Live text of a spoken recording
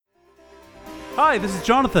Hi, this is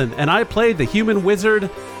Jonathan, and I play the human wizard,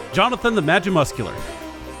 Jonathan the Magimuscular.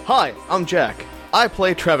 Hi, I'm Jack. I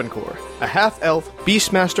play Travancore, a half-elf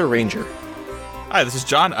Beastmaster Ranger. Hi, this is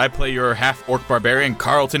John. I play your half-orc barbarian,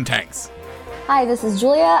 Carlton Tanks. Hi, this is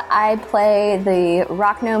Julia. I play the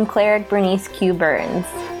rock gnome cleric, Bernice Q. Burns.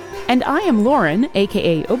 And I am Lauren,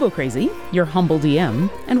 aka Obo Crazy, your humble DM,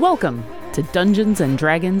 and welcome to Dungeons and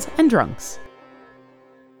Dragons and Drunks.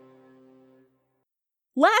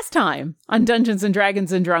 Last time on Dungeons and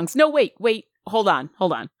Dragons and Drunks, no, wait, hold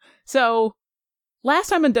on. So, last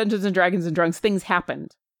time on Dungeons and Dragons and Drunks, things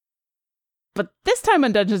happened. But this time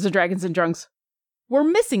on Dungeons and Dragons and Drunks, we're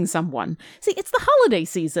missing someone. See, it's the holiday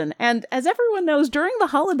season, and as everyone knows, during the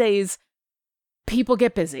holidays, people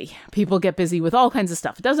get busy. People get busy with all kinds of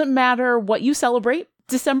stuff. It doesn't matter what you celebrate.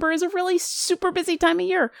 December is a really super busy time of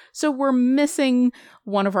year. So we're missing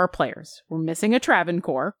one of our players. We're missing a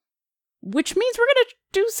Travancore, which means we're going to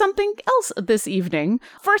do something else this evening.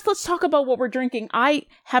 First, let's talk about what we're drinking. I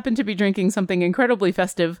happen to be drinking something incredibly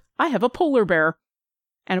festive. I have a polar bear.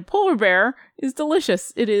 And a polar bear is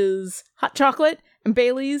delicious. It is hot chocolate and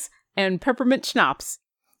Bailey's and peppermint schnapps.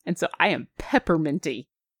 And so I am pepperminty.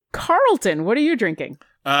 Carlton, what are you drinking?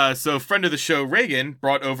 So friend of the show, Reagan,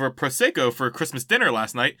 brought over Prosecco for Christmas dinner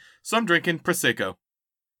last night, so I'm drinking Prosecco.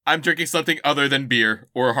 I'm drinking something other than beer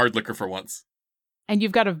or hard liquor for once. And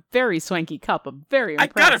you've got a very swanky cup. I'm very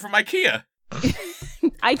impressed. I got it from IKEA.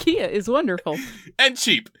 IKEA is wonderful. And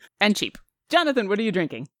cheap. Jonathan, what are you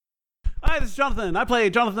drinking? Hi, this is Jonathan. I play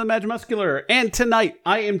Jonathan the Magimuscular, and tonight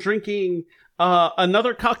I am drinking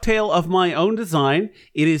another cocktail of my own design.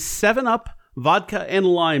 It is 7-Up vodka and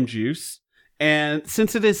lime juice, and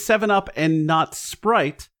since it is 7-Up and not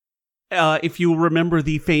Sprite, if you remember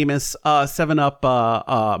the famous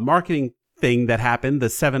 7-Up marketing thing that happened, the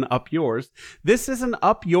 7-Up Yours, this is an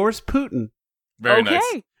Up Yours Putin. Very nice.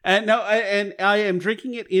 And I am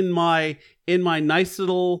drinking it in my nice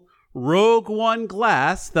little Rogue One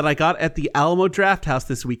glass that I got at the Alamo Draft House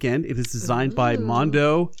this weekend. It is designed by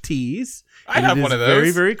Mondo Teas. I have one of those. Very,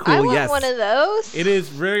 very cool. I want one of those. It is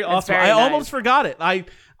very awesome. very I nice. almost forgot it.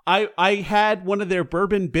 I had one of their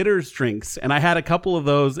bourbon bitters drinks, and I had a couple of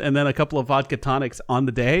those and then a couple of vodka tonics on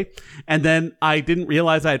the day. And then I didn't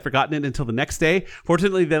realize I had forgotten it until the next day.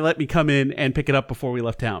 Fortunately, they let me come in and pick it up before we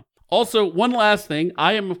left town. Also, one last thing.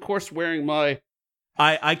 I am, of course, wearing my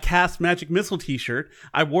I cast Magic Missile t-shirt.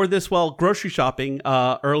 I wore this while grocery shopping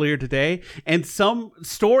earlier today, and some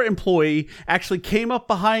store employee actually came up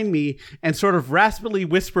behind me and sort of raspily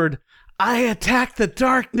whispered, "I attack the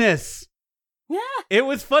darkness." Yeah. It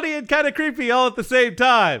was funny and kind of creepy all at the same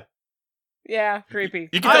time. Yeah, creepy.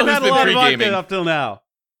 You can tell I've who's had a been lot of vodka pre-gaming. up till now.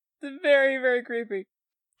 Very, very creepy.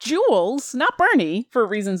 Jules, not Bernie, for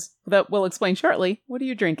reasons that we'll explain shortly. What are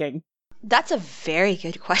you drinking? That's a very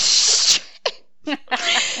good question.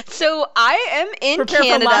 So I am in Prepare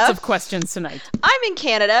Canada. for lots of questions tonight. I'm in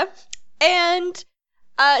Canada, and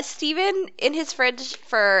Steven in his fridge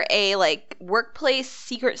for a workplace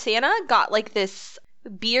Secret Santa got this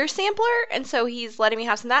beer sampler, and so he's letting me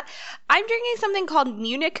have some of that. I'm drinking something called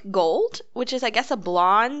Munich Gold, which is I guess a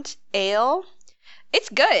blonde ale. It's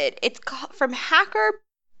good. It's from Hacker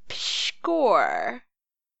Pishkor.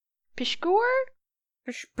 Pishkor?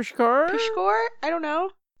 Pishkor? I don't know.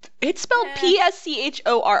 It's spelled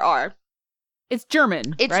Pschorr. It's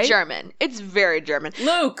German, It's right? German. It's very German.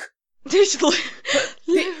 Luke. There's Luke.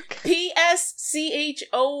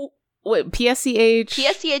 P-S-C-H-O... Wait, P-S-C-H...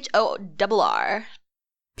 Pschorr.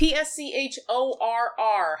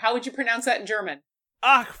 P-S-C-H-O-R-R. How would you pronounce that in German?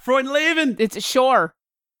 Ach, Freundleben. It's shore.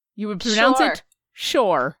 You would pronounce Sure. it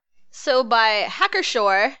shore. So by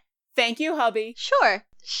Hackershore. Thank you, hubby. Sure.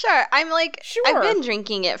 I'm Sure. I've been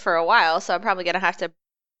drinking it for a while, so I'm probably going to have to...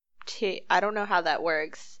 I don't know how that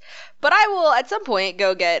works. But I will, at some point,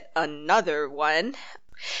 go get another one.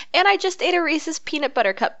 And I just ate a Reese's Peanut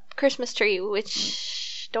Butter Cup Christmas tree,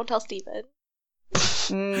 which... Don't tell Steven.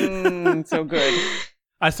 So good.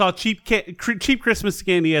 I saw cheap Christmas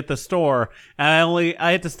candy at the store, and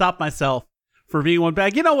I had to stop myself for being one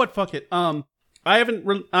bag. You know what? Fuck it. I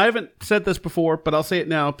haven't said this before, but I'll say it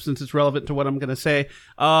now since it's relevant to what I'm going to say.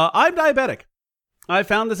 I'm diabetic. I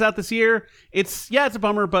found this out this year. It's a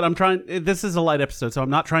bummer, but this is a light episode, so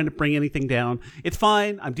I'm not trying to bring anything down. It's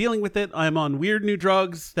fine. I'm dealing with it. I'm on weird new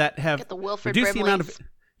drugs that have Get the Wilford reduced the amount of... Brimleys.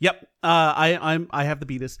 Yep. I have the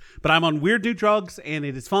beatus, but I'm on weird new drugs and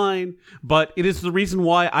it is fine, but it is the reason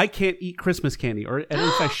why I can't eat Christmas candy, or at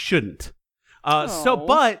least I shouldn't.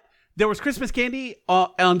 But there was Christmas candy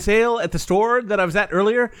on sale at the store that I was at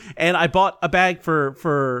earlier, and I bought a bag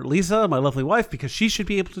for Lisa, my lovely wife, because she should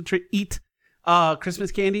be able to eat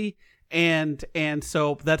Christmas candy. and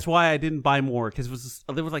so that's why I didn't buy more, because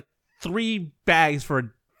there was like 3 bags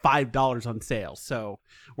for $5 on sale. So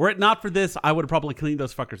were it not for this, I would have probably cleaned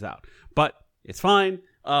those fuckers out. But it's fine.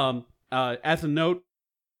 As a note,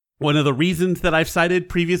 one of the reasons that I've cited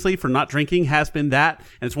previously for not drinking has been that,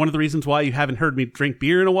 and it's one of the reasons why you haven't heard me drink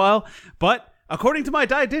beer in a while. But according to my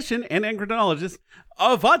dietitian and endocrinologist,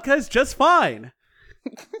 vodka is just fine.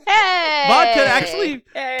 Hey! Vodka actually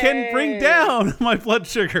can bring down my blood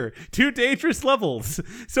sugar to dangerous levels.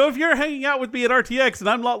 So if you're hanging out with me at RTX and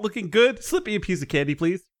I'm not looking good, slip me a piece of candy,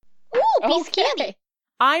 please. Ooh, piece of candy.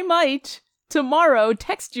 I might tomorrow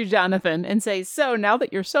text you, Jonathan, and say, so now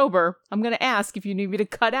that you're sober, I'm going to ask if you need me to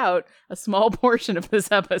cut out a small portion of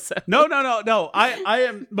this episode. No. I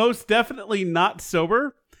am most definitely not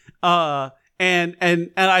sober. And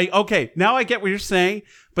I now I get what you're saying,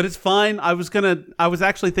 but it's fine. I was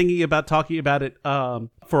actually thinking about talking about it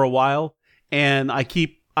for a while, and I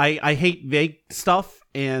hate vague stuff,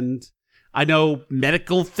 and I know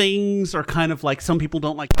medical things are kind of like, some people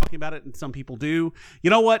don't like talking about it and some people do. You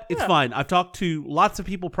know what? It's fine. I've talked to lots of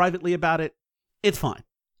people privately about it. It's fine.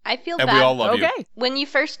 I feel And bad. we all love you. When you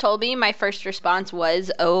first told me, my first response was,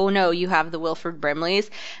 oh no, you have the Wilford Brimleys.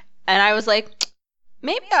 And I was like,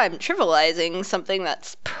 maybe I'm trivializing something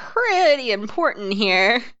that's pretty important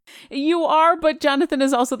here. You are, but Jonathan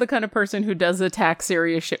is also the kind of person who does attack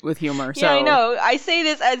serious shit with humor. So. Yeah, I know. I say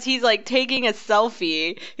this as he's like taking a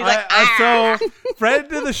selfie. He's like, So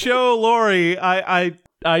friend of the show, Lori, I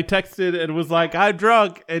texted and was like, I'm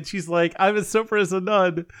drunk, and she's like, I'm as sober as a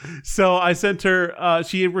nun. So I sent her.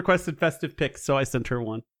 She requested festive pics, so I sent her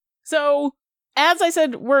one. So, as I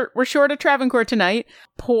said, we're short of Travancore tonight.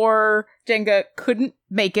 Poor Jenga couldn't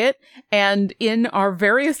make it, and in our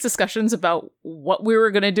various discussions about what we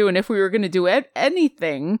were going to do and if we were going to do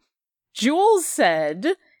anything, Jules said,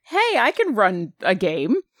 hey, I can run a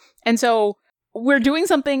game. And so we're doing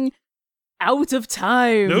something out of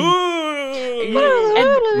time. And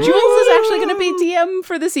Jules is actually going to be DM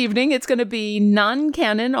for this evening. It's going to be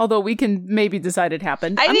non-canon, although we can maybe decide it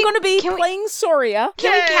happened. I'm going to be playing Soria.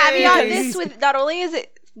 Can we caveat this with, not only is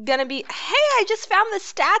it going to be, hey, I just found the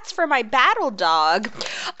stats for my battle dog.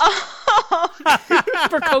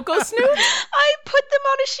 For Coco Snoot? I put them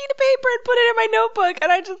on a sheet of paper and put it in my notebook,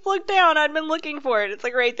 and I just looked down. I'd been looking for it. It's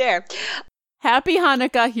like right there. Happy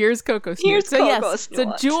Hanukkah. Here's Coco Snoot. Here's Coco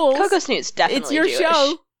Snoot. So Jules, Coco Snoot's definitely it's your Jewish.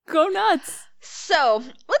 show. Go nuts. So,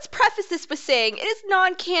 let's preface this with saying it is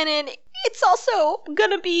non-canon. It's also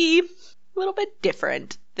gonna be a little bit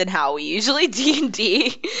different than how we usually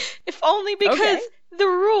D&D. If only because the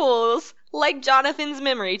rules, like Jonathan's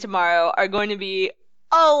memory tomorrow, are going to be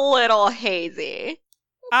a little hazy.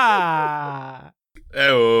 Ah.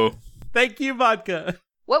 Oh. Thank you, vodka.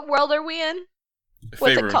 What world are we in?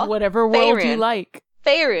 What's it called? Whatever world Faerun. you like.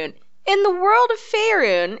 Faerun. In the world of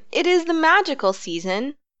Faerun, it is the magical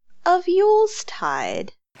season of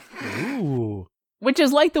Yuletide. Ooh. Which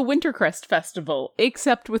is like the Wintercrest Festival,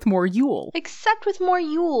 except with more Yule. Except with more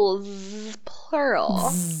Yules,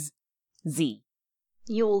 plural. Z.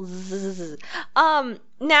 Yules.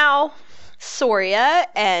 Now, Soria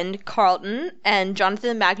and Carlton and Jonathan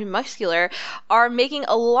the Magnum Muscular are making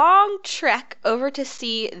a long trek over to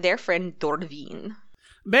see their friend Dorvine.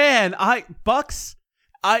 Man, Bucks,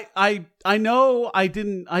 I know I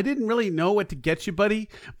didn't really know what to get you, buddy,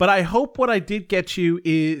 but I hope what I did get you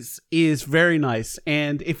is very nice.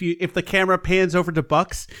 And if the camera pans over to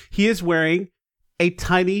Bucks, he is wearing a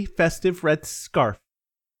tiny festive red scarf,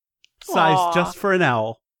 sized just for an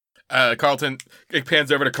owl. Carlton, it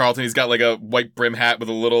pans over to Carlton. He's got like a white brim hat with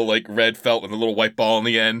a little like red felt with a little white ball on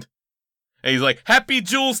the end. And he's like, Happy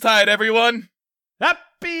Julestide, everyone!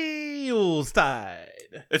 Happy Julestide!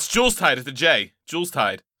 It's Julestide at the J.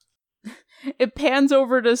 Julestide. It pans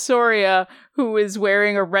over to Soria, who is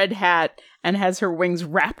wearing a red hat and has her wings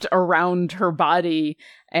wrapped around her body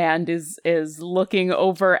and is looking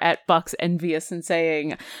over at Bucks envious and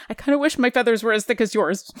saying, I kind of wish my feathers were as thick as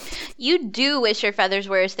yours. You do wish your feathers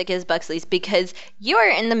were as thick as Buxley's because you are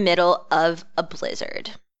in the middle of a blizzard.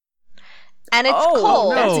 And it's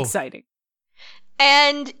cold. That's exciting.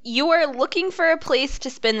 And you are looking for a place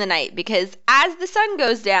to spend the night because as the sun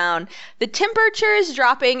goes down, the temperature is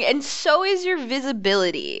dropping and so is your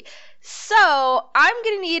visibility. So I'm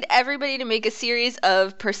going to need everybody to make a series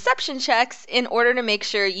of perception checks in order to make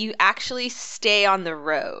sure you actually stay on the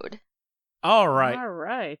road. All right. All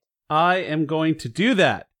right. I am going to do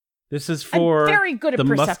that. This is for I'm very good at the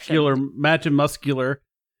perception. muscular.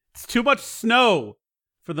 It's too much snow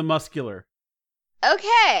for the muscular.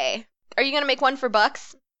 Okay. Are you going to make one for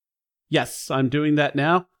Bucks? Yes, I'm doing that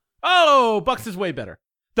now. Oh, Bucks is way better.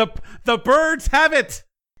 The birds have it.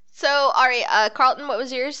 So, all right, Carlton, what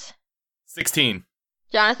was yours? 16.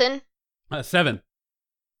 Jonathan? 7.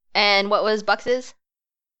 And what was Bucks's?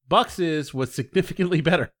 Bucks's was significantly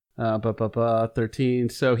better. 13.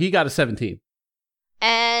 So he got a 17.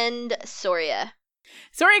 And Soria.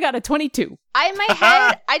 Soria got a 22. In my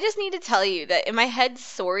head, I just need to tell you that in my head,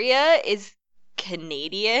 Soria is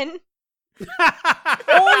Canadian.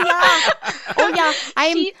 Oh yeah.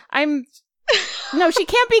 I'm No, she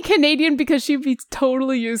can't be Canadian because she'd be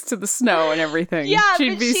totally used to the snow and everything. Yeah, she'd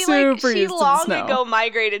but be she super used to the long snow. ago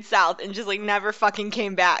migrated south and just like never fucking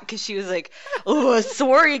came back because she was like, "Oh,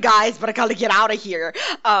 sorry guys, but I gotta get out of here."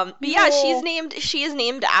 But yeah, she's named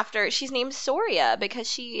Soria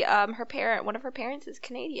because one of her parents is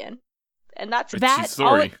Canadian, and that's But that. she's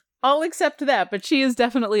sorry. I'll accept that, but she is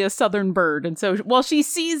definitely a southern bird, and so while she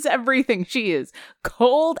sees everything, she is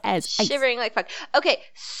cold as ice. shivering like fuck. Okay,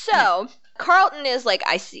 so Carlton is like,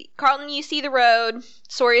 I see. Carlton, you see the road.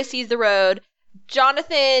 Soria sees the road.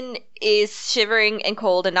 Jonathan is shivering and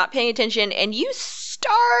cold and not paying attention, and you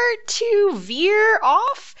start to veer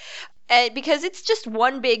off because it's just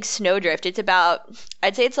one big snowdrift. It's about,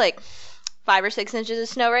 I'd say it's like 5 or 6 inches of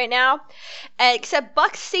snow right now. Except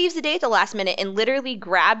Buck saves the day at the last minute and literally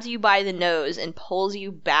grabs you by the nose and pulls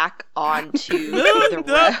you back onto the road.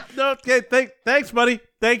 No, okay, thanks, buddy.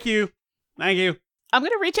 Thank you. I'm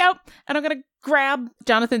gonna reach out and I'm gonna grab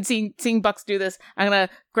Jonathan. Seeing Bucks do this, I'm gonna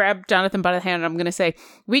grab Jonathan by the hand and I'm gonna say,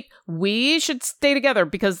 "We should stay together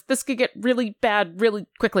because this could get really bad really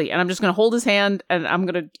quickly." And I'm just gonna hold his hand and I'm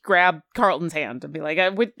gonna grab Carlton's hand and be like,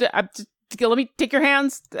 "Let me take your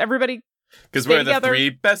hands, everybody." Because Stay we're the together. 3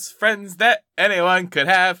 best friends that anyone could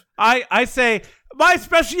have. I say, my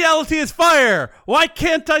speciality is fire. Why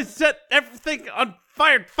can't I set everything on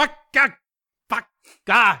fire? Fuck, God, fuck,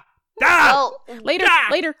 God. Well, Later.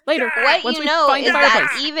 what Once you we know find is the that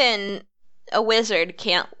fireplace. even a wizard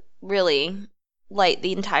can't really light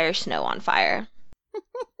the entire snow on fire.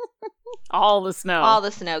 All the snow. All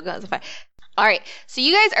the snow goes on fire. All right, so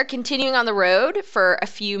you guys are continuing on the road for a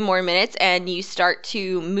few more minutes, and you start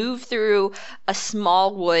to move through a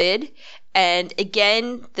small wood. And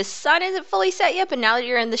again, the sun isn't fully set yet, but now that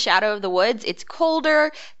you're in the shadow of the woods, it's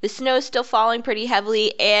colder, the snow's still falling pretty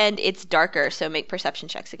heavily, and it's darker, so make perception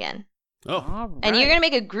checks again. Oh, All And you're right. going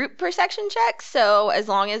to make a group perception check, so as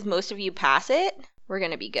long as most of you pass it, we're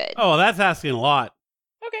going to be good. oh, that's asking a lot.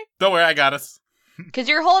 Okay. Don't worry, I got us. Because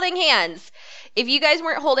you're holding hands. If you guys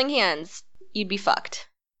weren't holding hands, you'd be fucked.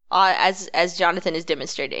 As Jonathan is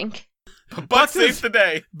demonstrating. Buck saved the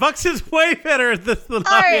day. Bucks is way better at this than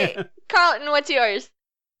All I right, am. Carlton, what's yours?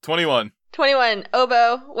 21. 21.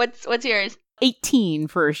 Obo, what's yours? 18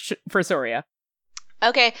 for Soria.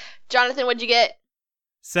 Okay, Jonathan, what'd you get?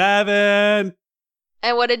 7.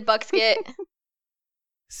 And what did Bucks get?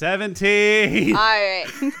 17. All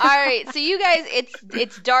right. So you guys,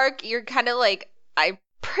 it's dark. You're kind of like, I'm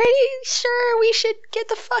pretty sure we should get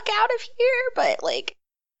the fuck out of here, but like,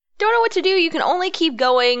 don't know what to do. You can only keep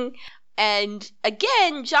going. And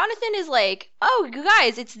again, Jonathan is like, "Oh, you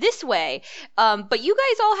guys, it's this way." But you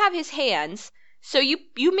guys all have his hands, so you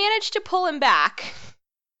manage to pull him back.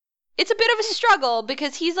 It's a bit of a struggle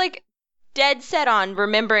because he's like dead set on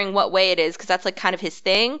remembering what way it is because that's like kind of his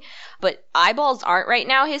thing. But eyeballs aren't right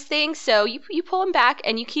now his thing, so you pull him back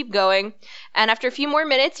and you keep going. And after a few more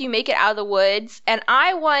minutes, you make it out of the woods. And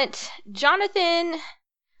I want Jonathan.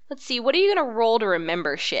 Let's see, what are you gonna roll to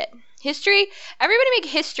remember shit? History? Everybody make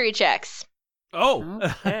history checks. Oh,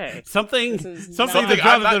 Okay. something This is Something that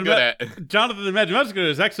I'm not good at. Jonathan the Magic Musketeer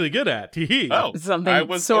is actually good at. Tee-hee. Oh, Something I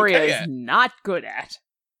was Soria okay is at. not good at.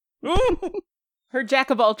 Ooh. Her jack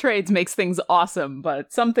of all trades makes things awesome,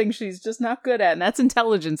 but some things she's just not good at, and that's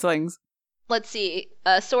intelligence things. Let's see.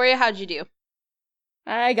 Soria, how'd you do?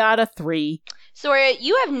 I got a 3. Soria,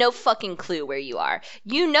 you have no fucking clue where you are.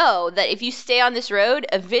 You know that if you stay on this road,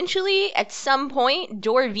 eventually, at some point,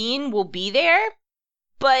 Dorvine will be there.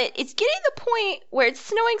 But it's getting to the point where it's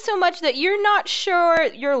snowing so much that you're not sure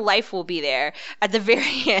your life will be there at the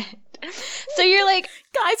very end. So you're like,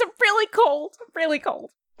 Guys, I'm really cold. Really cold.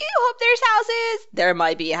 you hope there's houses. There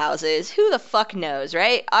might be houses. Who the fuck knows,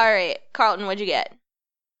 right? All right, Carlton, what'd you get?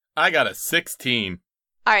 I got a 16.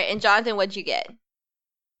 All right, and Jonathan, what'd you get?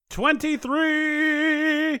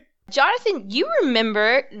 23. Jonathan, you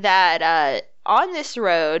remember that on this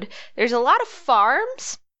road, there's a lot of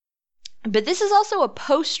farms, but this is also a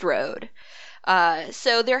post road.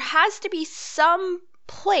 So there has to be some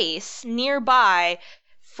place nearby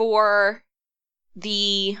for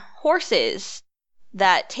the horses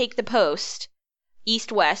that take the post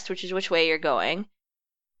east-west, which is which way you're going.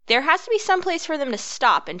 there has to be some place for them to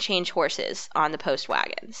stop and change horses on the post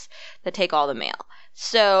wagons that take all the mail.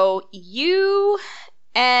 So you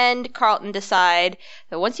and Carlton decide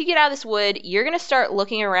that once you get out of this wood, you're going to start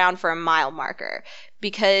looking around for a mile marker.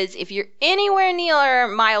 Because if you're anywhere near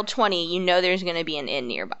mile 20, you know there's going to be an inn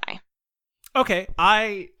nearby. Okay,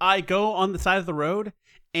 I go on the side of the road,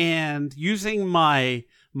 and using my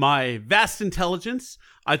vast intelligence,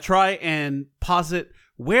 I try and posit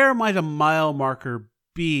where might a mile marker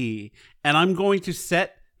be, and I'm going to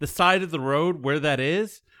set the side of the road where that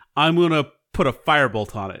is. I'm going to put a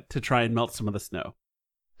firebolt on it to try and melt some of the snow.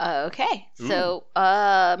 Okay, so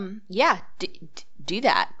yeah, do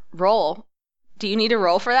that. Roll. Do you need to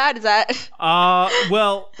roll for that? Is that?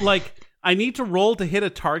 Well, like, I need to roll to hit a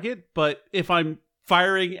target, but if I'm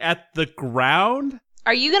firing at the ground...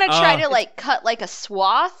 Are you going to try to, like, cut, like, a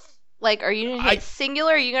swath? Like, are you going to hit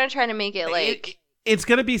singular, or are you going to try to make it, like... It's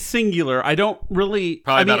going to be singular. I don't really...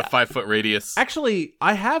 Probably about a 5-foot radius. Actually,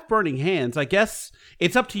 I have burning hands. I guess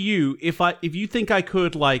it's up to you. If you think I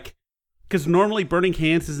could, like... Because normally burning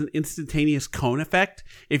hands is an instantaneous cone effect.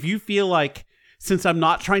 If you feel like... Since I'm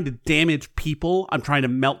not trying to damage people, I'm trying to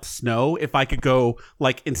melt snow. If I could go,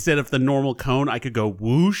 like, instead of the normal cone, I could go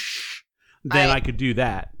whoosh, then I could do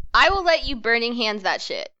that. I will let you burning hands that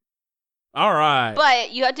shit. All right.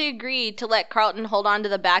 But you have to agree to let Carlton hold on to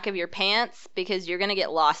the back of your pants because you're going to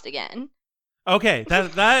get lost again. Okay,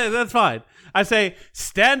 that's fine. I say,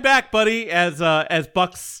 stand back, buddy, as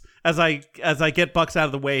Bucks, as I get Bucks out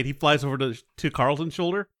of the way, and he flies over to Carlton's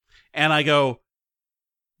shoulder, and I go,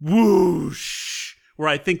 whoosh, where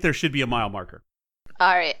I think there should be a mile marker.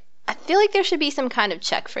 All right. I feel like there should be some kind of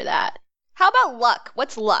check for that. How about luck?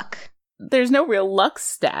 What's luck? There's no real luck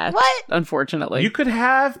stat. What? Unfortunately. You could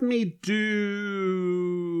have me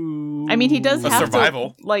do... I mean, he does have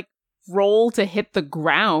survival. to, like, roll to hit the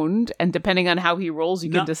ground, and depending on how he rolls, you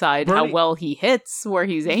can decide how well he hits where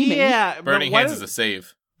he's aiming. Yeah. Burning hands is a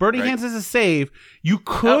save. Burning right? hands is a save. You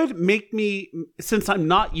could make me, since I'm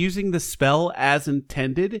not using the spell as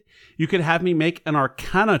intended, you could have me make an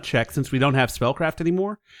Arcana check since we don't have spellcraft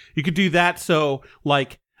anymore. You could do that so,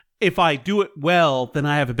 like, if I do it well, then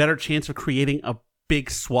I have a better chance of creating a big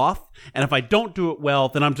swath. And if I don't do it well,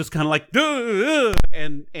 then I'm just kind of like,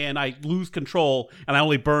 and I lose control, and I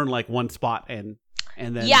only burn, like, one spot, and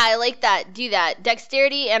then... Yeah, I like that. Do that.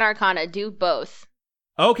 Dexterity and Arcana. Do both.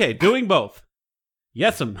 Okay, doing both.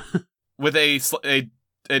 Yes'm. With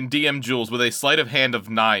and DM Jules, with a sleight of hand of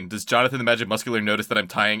 9, does Jonathan the Magic Muscular notice that I'm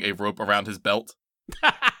tying a rope around his belt?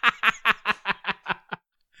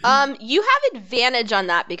 You have advantage on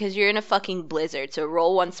that because you're in a fucking blizzard, so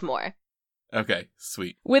roll once more. Okay,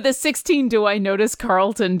 sweet. With a 16, do I notice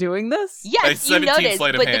Carlton doing this? Yes, you notice,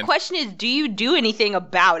 but the hand. question is, do you do anything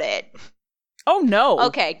about it? Oh, no.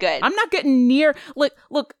 Okay, good. I'm not getting near...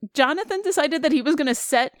 Look, Jonathan decided that he was going to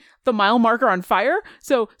set the mile marker on fire,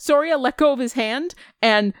 so Soria let go of his hand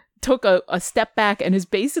and took a step back and is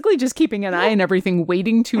basically just keeping an eye on everything,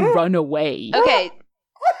 waiting to run away. Okay.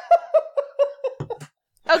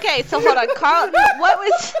 Okay, so hold on. Carlton, what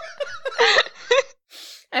was...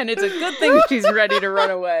 And it's a good thing she's ready to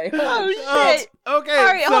run away. Oh, shit. Okay, All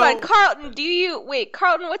right, hold on. Carlton,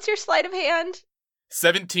 Carlton, what's your sleight of hand?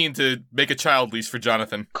 17 to make a child leash for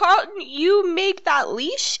Jonathan. Carlton, you make that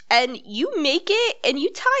leash, and you make it, and you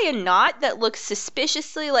tie a knot that looks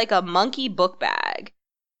suspiciously like a monkey book bag.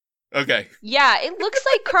 Okay. Yeah, it looks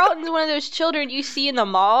like Carlton's one of those children you see in the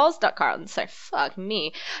malls. Not Carlton, sorry, fuck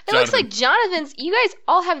me. It looks like Jonathan's. You guys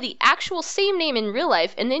all have the actual same name in real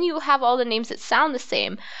life, and then you have all the names that sound the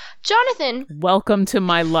same. Jonathan. Welcome to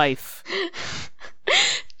my life.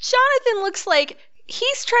 Jonathan looks like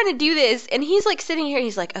he's trying to do this, and he's like sitting here,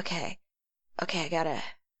 he's like, okay,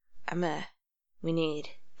 we need.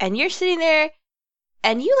 And you're sitting there,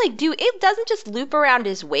 and you like it doesn't just loop around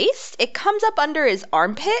his waist, it comes up under his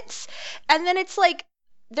armpits, and then it's like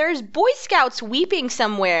there's Boy Scouts weeping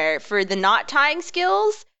somewhere for the knot tying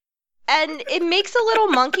skills, and it makes a little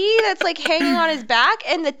monkey that's like hanging on his back,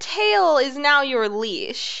 and the tail is now your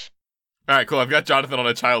leash. All right, cool. I've got Jonathan on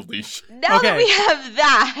a child leash. Now that we have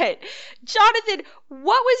that, Jonathan,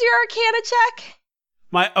 what was your Arcana check?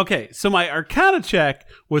 So my Arcana check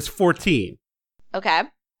was 14. Okay.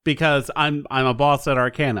 Because I'm a boss at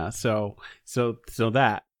Arcana, so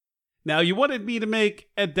that. Now you wanted me to make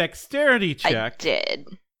a dexterity check. I did.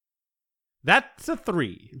 That's a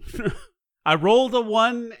 3. I rolled a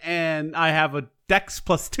 1 and I have a dex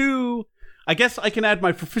 +2. I guess I can add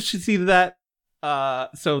my proficiency to that.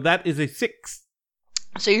 So that is a 6.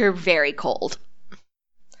 So you're very cold.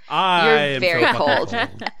 You're very cold.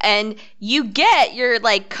 And you get your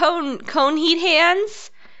like cone heat hands.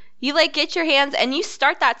 You like get your hands and you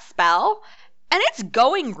start that spell, and it's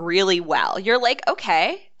going really well. You're like,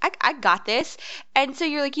 okay, I got this. And so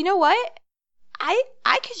you're like, you know what? I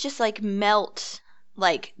could just like melt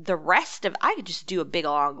like the rest of, I could just do a big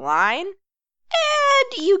long line.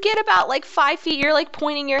 And you get about like 5 feet, you're like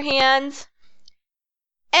pointing your hands,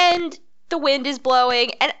 and the wind is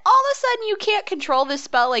blowing, and all of a sudden you can't control this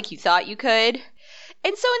spell like you thought you could.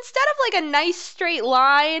 And so instead of like a nice straight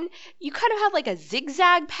line, you kind of have like a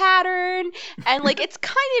zigzag pattern, and like it's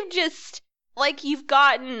kind of just like you've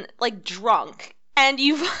gotten like drunk, and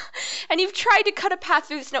you've tried to cut a path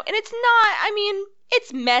through the snow, and it's not, I mean,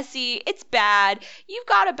 it's messy, it's bad. You've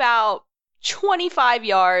got about 25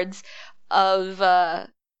 yards of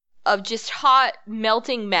just hot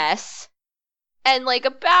melting mess, and like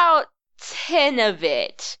about 10 of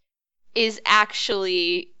it is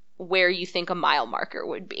actually where you think a mile marker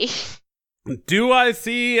would be. Do I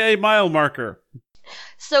see a mile marker?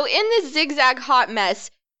 So in this zigzag hot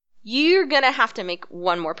mess, you're gonna have to make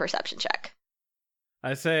one more perception check.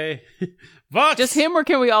 I say, Vox! Just him, or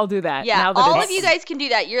can we all do that? Yeah, now that all it's- of you guys can do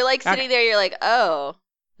that. You're like sitting there, you're like, oh,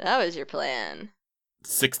 that was your plan.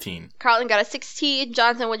 16. Carlton got a 16.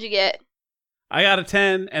 Jonathan, what'd you get? I got a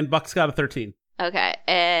 10, and Buck's got a 13. Okay,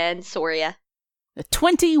 and Soria.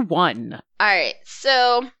 21. All right,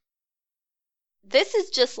 so this is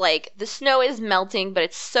just like the snow is melting, but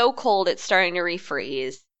it's so cold it's starting to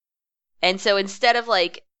refreeze. And so instead of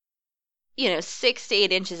like, 6 to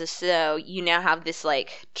 8 inches of snow, you now have this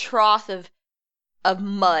like trough of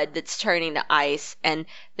mud that's turning to ice, and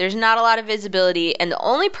there's not a lot of visibility, and the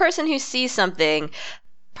only person who sees something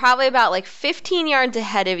probably about like 15 yards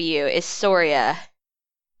ahead of you is Soria,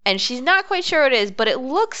 and she's not quite sure what it is, but it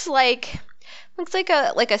looks like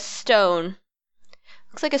a stone.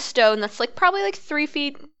 Looks like a stone that's like probably like 3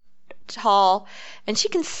 feet tall, and she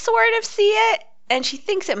can sort of see it, and she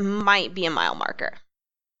thinks it might be a mile marker.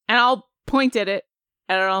 And I'll point at it,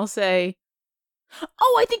 and I'll say,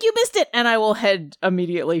 oh, I think you missed it! And I will head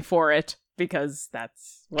immediately for it, because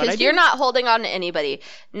that's what I do. Because you're not holding on to anybody.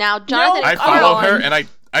 Now, Jonathan, I is follow on. her, and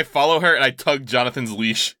I follow her, and I tug Jonathan's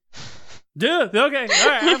leash. Yeah, okay, all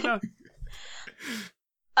right. I'm done.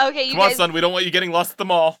 Okay, you Come on, guys. son, we don't want you getting lost at the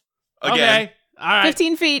mall. Again. Okay, all right.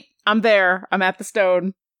 15 feet. I'm there. I'm at the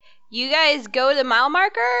stone. You guys go to the mile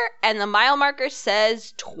marker, and the mile marker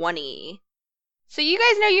says 20. So you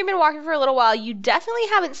guys know you've been walking for a little while. You definitely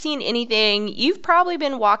haven't seen anything. You've probably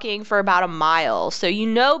been walking for about a mile. So you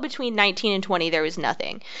know between 19 and 20 there was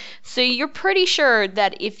nothing. So you're pretty sure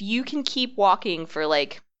that if you can keep walking for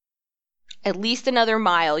like at least another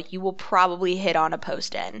mile, you will probably hit on a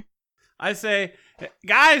post end. I say,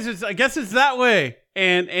 guys, I guess it's that way.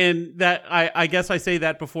 And that I guess I say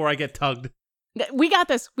that before I get tugged. We got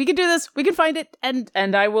this. We can do this. We can find it.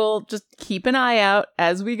 And I will just keep an eye out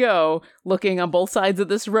as we go, looking on both sides of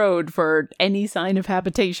this road for any sign of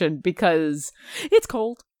habitation, because it's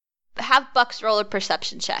cold. Have Bucks roll a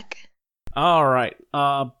perception check. All right.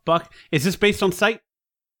 Buck, is this based on sight?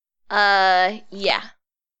 Yeah.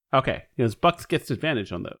 Okay, because Bucks gets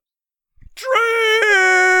advantage on those. Drink!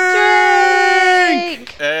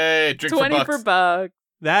 Hey, drink 20 for for bucks. Buck.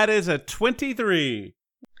 That is a 23.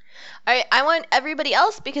 All right, I want everybody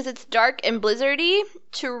else, because it's dark and blizzardy,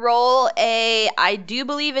 to roll a I do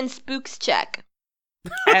believe in spooks check.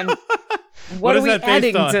 And what is are we that based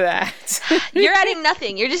adding on? to that? You're adding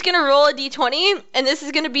nothing. You're just going to roll a d20, and this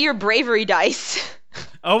is going to be your bravery dice.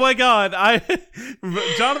 Oh my god,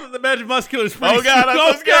 Jonathan the Magic Muscular is pretty Oh god,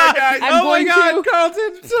 I'm so scared, guys. I'm oh my going god, to-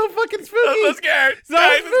 Carlton, so fucking spooky. I'm so scared. So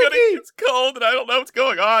Guys, spooky. it's cold, and I don't know what's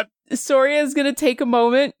going on. Soria is going to take a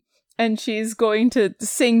moment, and she's going to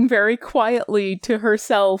sing very quietly to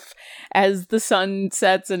herself as the sun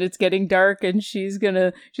sets and it's getting dark, and she's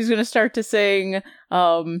gonna start to sing,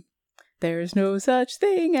 there's no such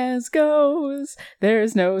thing as ghosts.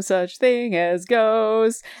 There's no such thing as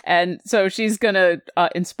ghosts. And so she's gonna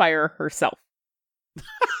inspire herself.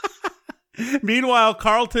 Meanwhile,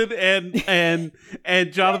 Carlton and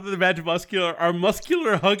Jonathan the Magic Muscular are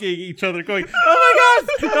muscular hugging each other, going, "Oh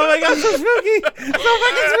my god, so spooky, so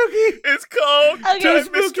fucking spooky." It's cold. Okay. I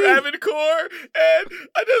miss Travancore, and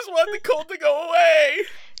I just want the cold to go away.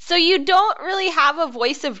 So you don't really have a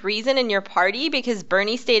voice of reason in your party, because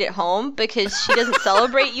Bernie stayed at home because she doesn't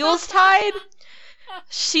celebrate Yuletide.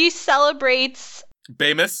 She celebrates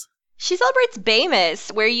Bamus.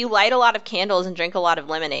 Baymas, where you light a lot of candles and drink a lot of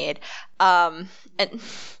lemonade. And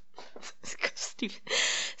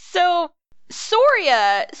so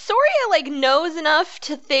Soria like knows enough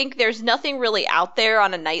to think there's nothing really out there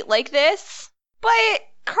on a night like this. But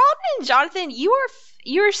Carlton and Jonathan, you are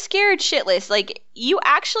you're scared shitless. Like, you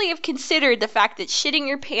actually have considered the fact that shitting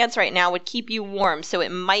your pants right now would keep you warm, so it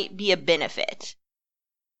might be a benefit.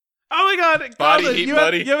 Oh my god, Body Goblin, heat, you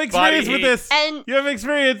buddy. have experience Body with heat. this. And You have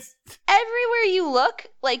experience. everywhere you look,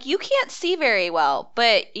 like, you can't see very well,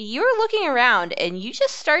 but you're looking around and you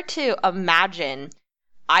just start to imagine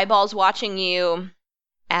eyeballs watching you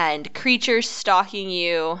and creatures stalking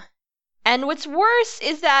you. And what's worse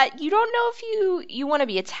is that you don't know if you want to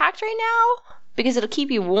be attacked right now because it'll keep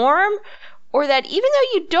you warm, or that even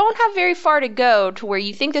though you don't have very far to go to where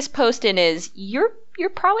you think this post-in is, you're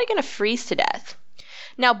probably going to freeze to death.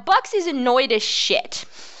 Now, Bucks is annoyed as shit.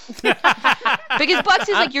 Because Bucks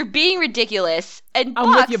is like, you're being ridiculous. And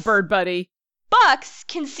I'm with you, bird buddy. Bucks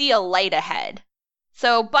can see a light ahead.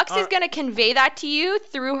 So Bucks is going to convey that to you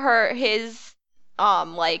through his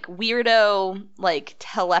like weirdo like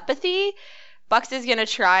telepathy. Bucks is going to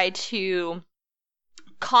try to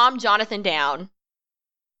calm Jonathan down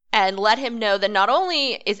and let him know that not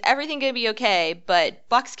only is everything going to be okay, but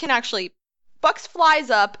Bucks flies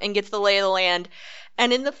up and gets the lay of the land.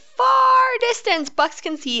 And in the far distance, Bucks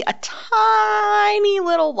can see a tiny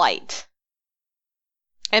little light.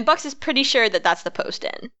 And Bucks is pretty sure that that's the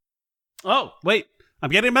post-in. Oh, wait. I'm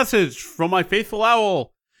getting a message from my faithful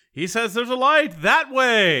owl. He says there's a light that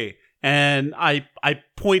way. And I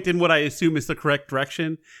point in what I assume is the correct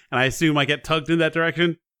direction. And I assume I get tugged in that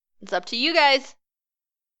direction. It's up to you guys.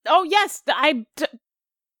 Oh, yes.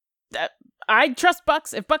 I trust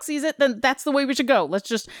Bucks. If Bucks sees it, then that's the way we should go. Let's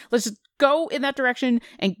just go in that direction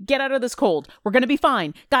and get out of this cold. We're going to be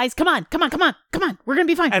fine. Guys, come on. We're going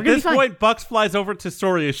to be fine. At this point, Bucks flies over to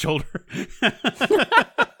Soria's shoulder.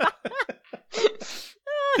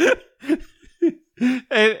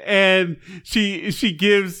 and she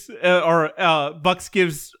gives, Bucks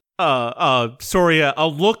gives Soria a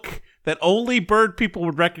look that only bird people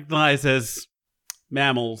would recognize as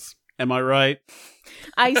mammals. Am I right?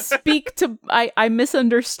 I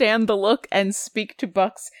misunderstand the look and speak to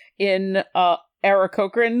Bucks in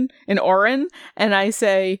Aarakocra in Orin, and I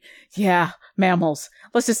say, yeah, mammals.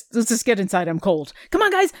 Let's just get inside. I'm cold. Come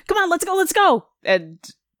on, guys. Come on, let's go. And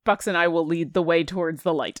Bucks and I will lead the way towards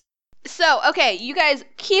the light. So, okay, you guys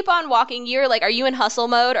keep on walking. You're like, are you in hustle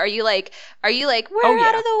mode? Are you like, we're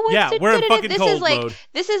out of the woods? Yeah, we're in fucking cold mode.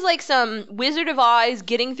 This is like some Wizard of Oz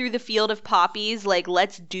getting through the field of poppies. Like,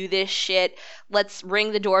 let's do this shit. Let's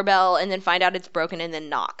ring the doorbell and then find out it's broken and then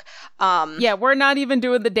knock. Yeah, we're not even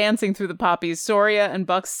doing the dancing through the poppies. Soria and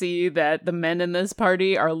Bucks see that the men in this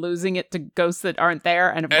party are losing it to ghosts that aren't there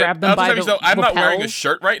and have grabbed them by the I'm not wearing a lapels.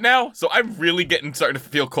 shirt right now, so I'm really starting to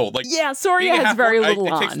feel cold. Like, Yeah, Soria has very little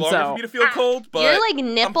it on. takes longer for me to feel cold, but your like I'm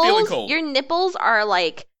feeling nipples, cold. your nipples are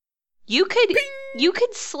like, you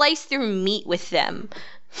could slice through meat with them.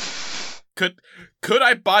 Could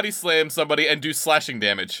I body slam somebody and do slashing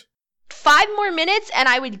damage? 5 more minutes and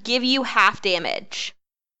I would give you half damage.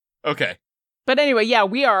 Okay. But anyway, yeah,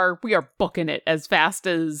 we are booking it as fast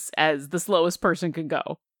as the slowest person can go.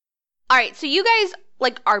 All right, so you guys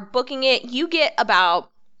like are booking it. You get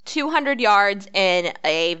about 200 yards and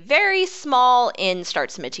a very small inn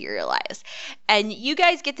starts to materialize. And you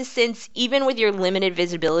guys get the sense, even with your limited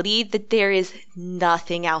visibility, that there is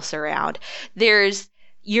nothing else around.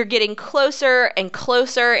 You're getting closer and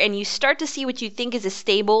closer, and you start to see what you think is a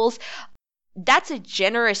stables. That's a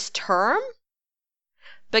generous term,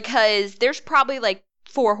 because there's probably like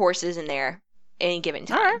 4 horses in there at any given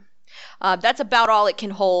time. All right. That's about all it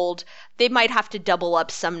can hold. They might have to double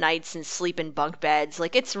up some nights and sleep in bunk beds.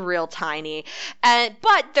 Like, it's real tiny.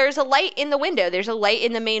 But there's a light in the window. There's a light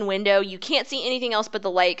in the main window. You can't see anything else but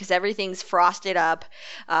the light because everything's frosted up.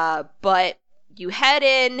 But you head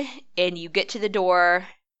in and you get to the door.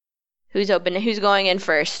 Who's going in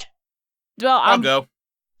first? Well, I'll go.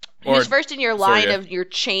 Who's first in your line Soria. of your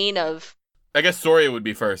chain of... I guess Soria would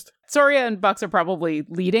be first. Soria and Bucks are probably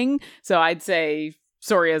leading, so I'd say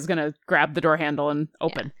Soria's gonna grab the door handle and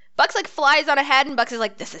open. Yeah. Bucks like flies on ahead, and Bucks is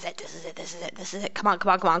like, this is it. Come on. And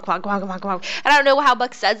I don't know how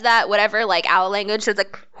Bucks says that, whatever, like owl language. So it's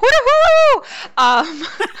like, woo-hoo!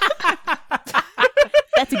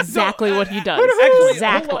 That's exactly what he does. Actually,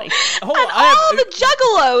 Exactly. Hold And on. all the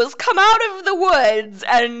juggalos come out of the woods,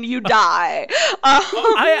 and you die.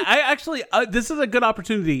 I actually, this is a good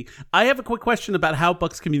opportunity. I have a quick question about how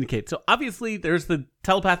Bucks communicate. So obviously, there's the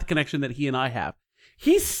telepathic connection that he and I have.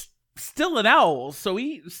 He's still an owl, so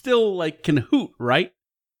he still like can hoot, right?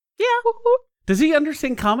 Yeah. Does he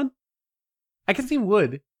understand common? I guess he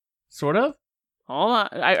would, sort of. Hold on.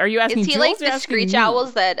 Are you asking Is he Jules like or the asking screech me?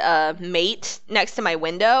 owls that mate next to my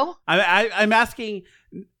window? I'm asking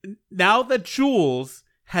now that Jules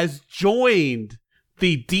has joined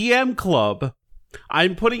the DM club.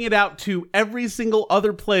 I'm putting it out to every single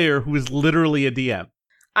other player who is literally a DM.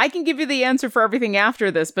 I can give you the answer for everything after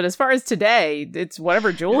this, but as far as today, it's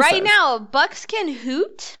whatever Jules says. Right now, Bucks can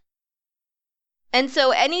hoot. And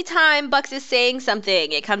so anytime Bucks is saying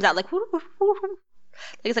something, it comes out like, whoo, whoo, whoo, whoo.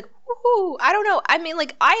 Like it's like, whoo. I don't know. I mean,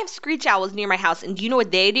 like, I have screech owls near my house, and do you know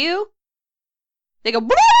what they do? They go,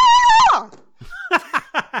 Blah!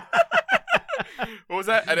 What was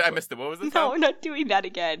that? I missed it. What was it? No, I'm not doing that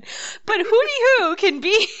again. But Hootie Hoo can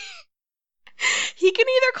be... He can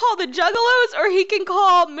either call the Juggalos or he can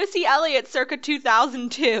call Missy Elliott circa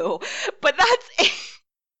 2002. But that's it.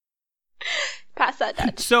 Pass that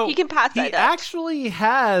Dutch. So he can pass that He Dutch. actually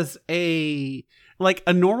has a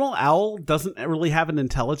normal owl doesn't really have an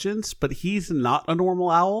intelligence, but he's not a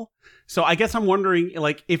normal owl. So I guess I'm wondering,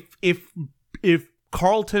 like, if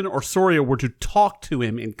Carlton or Soria were to talk to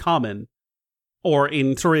him in common, or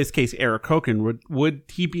in Soria's case, Aarakocra, would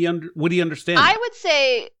he understand? I would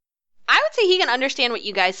say he can understand what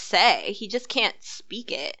you guys say. He just can't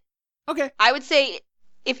speak it. Okay. I would say,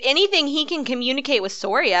 if anything, he can communicate with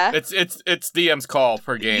Soria. It's DM's call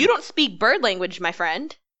per game. You don't speak bird language, my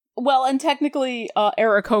friend. Well, and technically,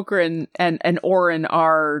 Aarakocra and Orin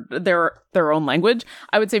are their own language.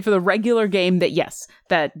 I would say for the regular game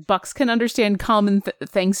that Bucks can understand common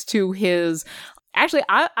thanks to his... Actually,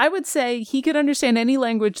 I would say he could understand any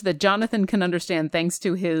language that Jonathan can understand thanks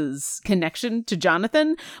to his connection to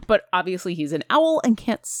Jonathan, but obviously he's an owl and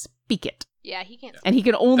can't speak it. Yeah, he can't. And he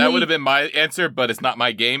can only... That would have been my answer, but it's not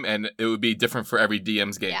my game, and it would be different for every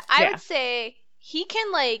DM's game. Yeah, I would say he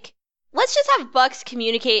can, like... Let's just have Bucks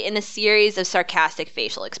communicate in a series of sarcastic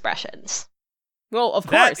facial expressions. Well, of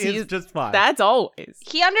course. That is just fine. That's always.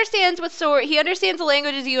 He understands he understands the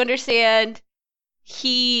languages you understand.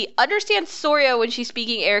 He understands Soria when she's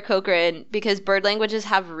speaking Aarakocra, because bird languages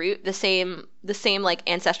have the same like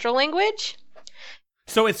ancestral language.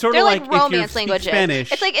 So it's sort They're of like like romance if you languages.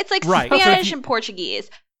 Spanish, It's like right. Spanish So and Portuguese.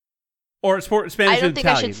 Or Spanish I don't and think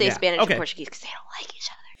Italian. I should say yeah. Spanish Okay. and Portuguese because they don't like each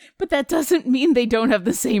other. But that doesn't mean they don't have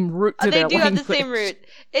the same root to They their do language. have the same root.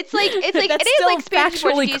 It's like it That's is still like Spanish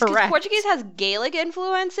and factually Portuguese, because correct. Portuguese has Gaelic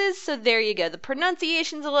influences, so there you go. The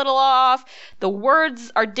pronunciation's a little off. The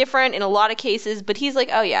words are different in a lot of cases, but he's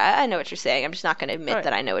like, oh yeah, I know what you're saying. I'm just not going to admit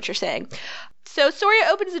that I know what you're saying. So Soria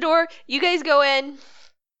opens the door. You guys go in,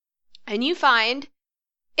 and you find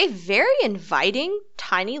a very inviting,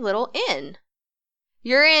 tiny little inn.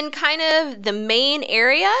 You're in kind of the main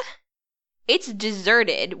area. It's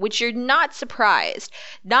deserted, which you're not surprised.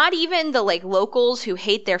 Not even the locals who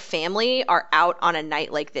hate their family are out on a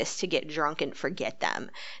night like this to get drunk and forget them.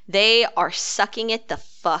 They are sucking it the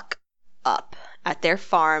fuck up at their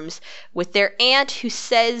farms with their aunt who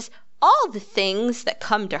says all the things that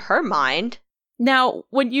come to her mind. Now,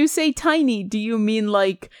 when you say tiny, do you mean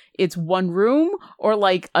like it's one room or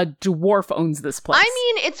like a dwarf owns this place? I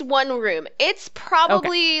mean, it's one room. It's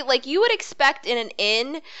probably like you would expect in an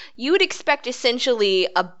inn. You would expect essentially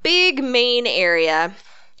a big main area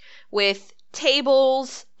with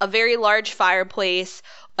tables, a very large fireplace,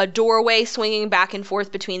 a doorway swinging back and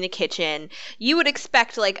forth between the kitchen. You would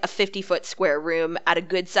expect like a 50-foot square room at a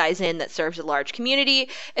good size inn that serves a large community,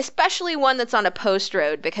 especially one that's on a post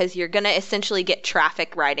road, because you're going to essentially get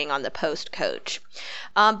traffic riding on the post coach.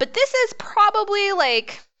 But this is probably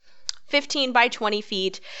like 15 by 20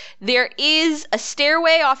 feet. There is a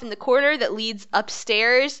stairway off in the corner that leads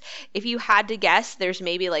upstairs. If you had to guess, there's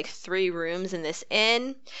maybe like 3 rooms in this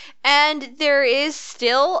inn. And there is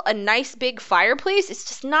still a nice big fireplace. It's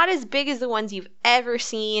just not as big as the ones you've ever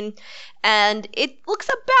seen. And it looks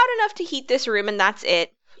about enough to heat this room, and that's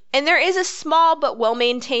it. And there is a small but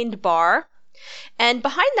well-maintained bar. And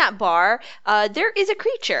behind that bar, there is a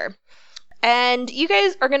creature. And you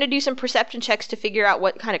guys are going to do some perception checks to figure out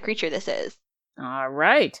what kind of creature this is. All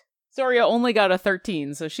right. Soria only got a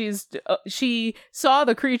 13, so she saw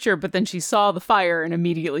the creature, but then she saw the fire and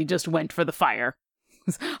immediately just went for the fire.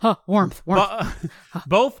 Warmth.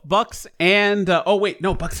 Both Bucks and...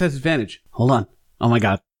 Bucks has advantage. Hold on. Oh my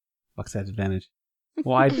god. Bucks has advantage.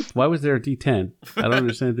 Why was there a D10? I don't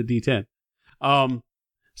understand the D10.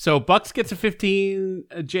 So Bucks gets a 15,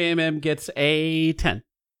 JMM gets a 10.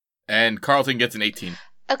 And Carlton gets an 18.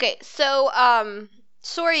 Okay, so,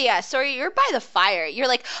 sorry, you're by the fire. You're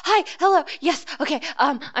like, hi, hello, yes, okay,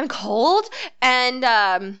 I'm cold,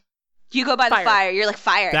 and, you go by the fire. You're like,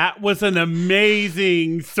 fire. That was an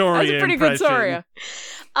amazing Soria That was a pretty impression. good Soria.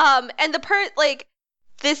 And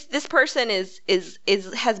this person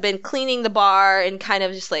has been cleaning the bar and kind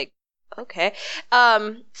of just like, okay.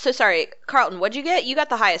 So sorry, Carlton, what'd you get? You got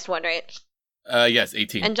the highest one, right? Yes,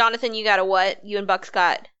 18. And Jonathan, you got a what? You and Bucks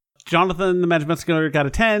got... Jonathan, the Magic Muscular, got a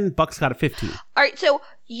 10. Bucks got a 15. All right, so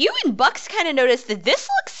you and Bucks kind of noticed that this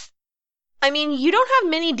looks. I mean, you don't have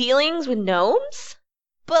many dealings with gnomes,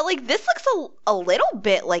 but like this looks a little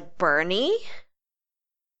bit like Bernie.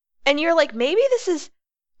 And you're like, maybe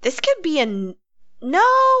this could be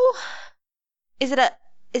no. Is it a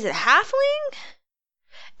halfling?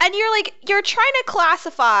 And you're trying to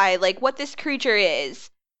classify like what this creature is,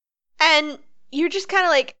 and you're just kind of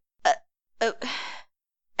like,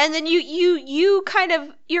 and then you're kind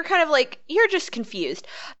of like, you're just confused.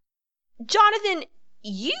 Jonathan,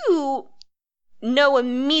 you know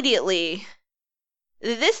immediately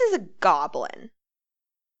this is a goblin.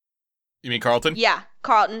 You mean Carlton? Yeah,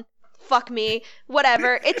 Carlton. Fuck me.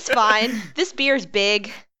 Whatever. It's fine. This beer's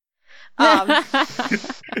big. Carlton,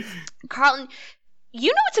 you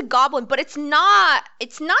know it's a goblin, but it's not a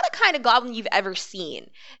kind of goblin you've ever seen.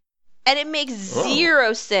 And it makes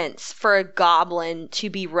zero sense for a goblin to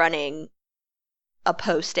be running a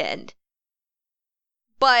post end.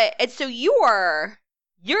 And so you're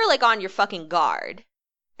like on your fucking guard.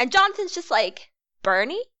 And Jonathan's just like,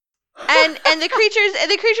 Bernie? And the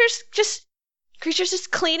creature's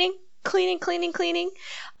just cleaning.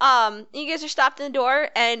 You guys are stopped in the door,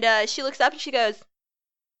 and she looks up and she goes,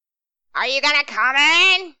 "Are you gonna come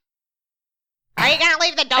in? Are you gonna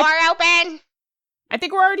leave the door open?" I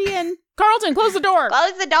think we're already in. Carlton, close the door.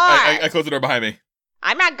 Close the door. I close the door behind me.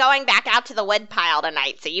 I'm not going back out to the wood pile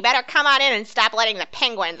tonight, so you better come on in and stop letting the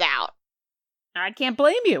penguins out. I can't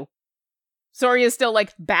blame you. Soria's still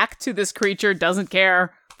like back to this creature, doesn't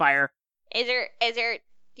care. Fire.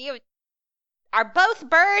 Are both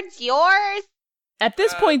birds yours? At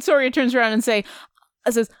this point, Soria turns around and says,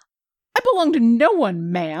 I belong to no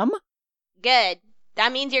one, ma'am. Good.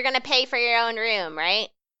 That means you're gonna pay for your own room, right?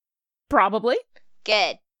 Probably.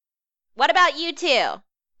 Good. What about you two?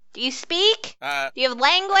 Do you speak? Do you have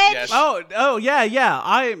language? Yes. Oh,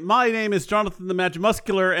 yeah. My name is Jonathan the Magic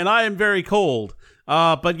Muscular, and I am very cold.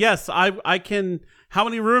 But yes, I can. How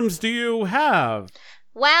many rooms do you have?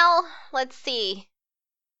 Well, let's see.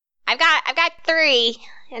 I've got 3,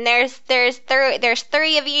 and there's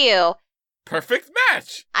 3 of you. Perfect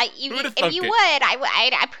match. If you would,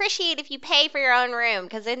 I'd appreciate if you pay for your own room,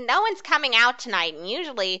 because no one's coming out tonight, and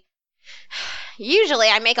usually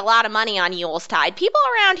I make a lot of money on Yuletide. People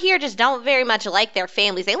around here just don't very much like their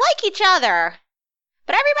families. They like each other,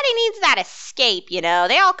 but everybody needs that escape, you know.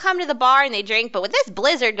 They all come to the bar and they drink, but with this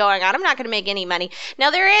blizzard going on, I'm not going to make any money. Now,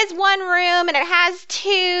 there is one room, and it has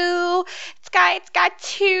 2. It's got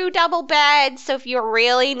 2 double beds, so if you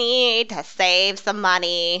really need to save some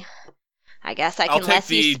money, I guess I can let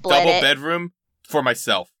you split it. I'll take the double bedroom for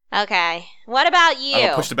myself. Okay. What about you?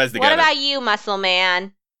 I'll push the beds together. What about you, Muscle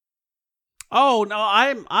Man? Oh no,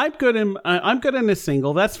 I'm good in a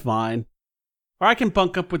single. That's fine. Or I can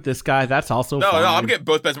bunk up with this guy. That's also fine. No, I'm getting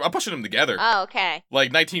both beds. I'm pushing them together. Oh, okay.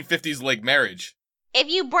 Like 1950s, like marriage. If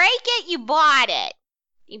you break it, you bought it.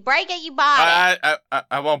 You break it, you bought it.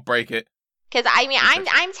 I won't break it. Because I mean,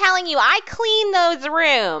 I'm telling you, I clean those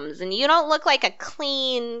rooms, and you don't look like a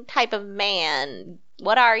clean type of man.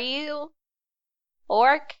 What are you?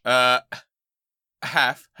 Orc?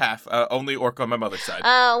 Half. Only orc on my mother's side.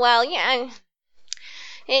 Oh, well, yeah.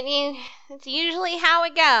 It's usually how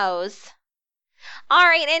it goes. All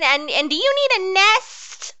right, and do you need a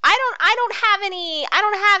nest? I don't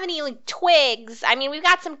have any like, twigs. I mean, we've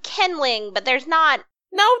got some kindling, but there's not.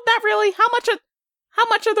 No, not really. How much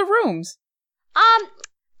are the rooms?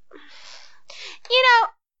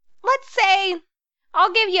 Let's say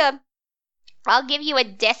I'll give you a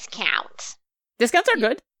discount. Discounts are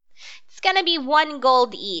good. It's gonna be 1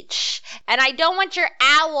 gold each, and I don't want your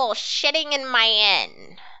owl shitting in my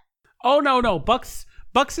inn. Oh no, Bucks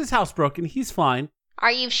is housebroken. He's fine.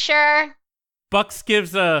 Are you sure? Bucks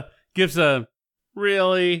gives a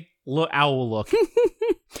really owl look.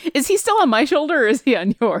 Is he still on my shoulder, or is he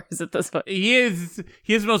on yours at this point? He is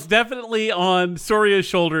most definitely on Soria's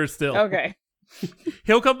shoulder still. Okay.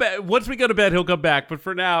 He'll come back. Once we go to bed, he'll come back. But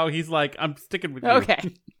for now, he's like, I'm sticking with you.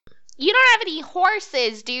 Okay. You don't have any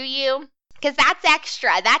horses, do you? Because that's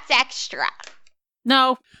extra.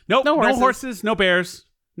 No. Nope, no horses, no bears.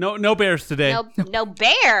 No bears today. No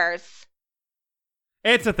bears.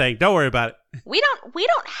 It's a thing. Don't worry about it. We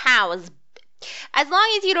don't house. As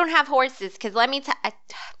long as you don't have horses, because let me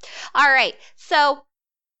all right, so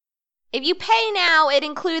if you pay now, it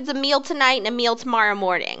includes a meal tonight and a meal tomorrow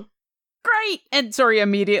morning. Great! And Soria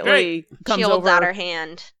immediately comes She holds over, out her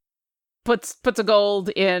hand, puts a gold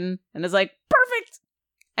in, and is like, perfect!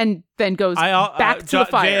 And then goes back to the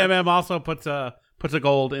fire. JMM also puts a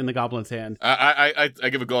gold in the goblin's hand. I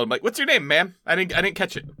give a gold. I'm like, what's your name, ma'am? I didn't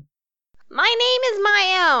catch it. My name is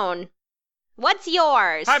Myone. What's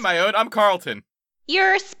yours? Hi, Myone. I'm Carlton.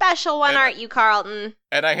 You're a special one, aren't you, Carlton?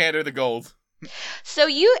 And I hand her the gold. So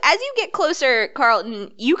as you get closer,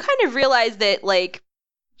 Carlton, you kind of realize that, like,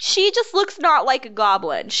 she just looks not like a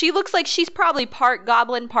goblin. She looks like she's probably part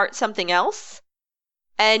goblin, part something else.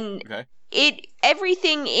 And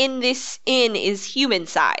everything in this inn is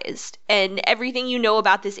human-sized. And everything you know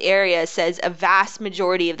about this area says a vast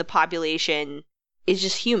majority of the population is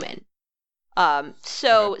just human.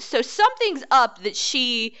 So something's up that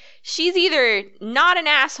she's either not an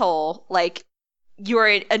asshole, like your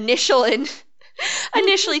initially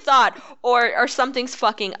thought, or something's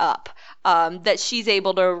fucking up. That she's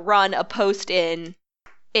able to run a post in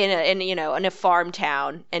a farm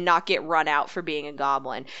town and not get run out for being a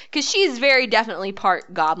goblin, because she's very definitely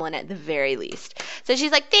part goblin at the very least. So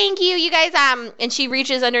she's like, "Thank you, you guys." And she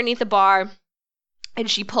reaches underneath the bar. And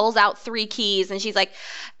she pulls out 3 keys, and she's like,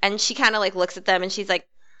 and she kind of like looks at them, and she's like,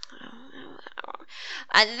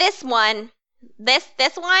 "This one, this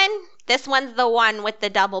one's the one with the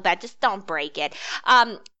double bed. Just don't break it.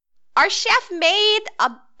 Our chef made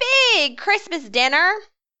a big Christmas dinner,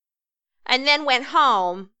 and then went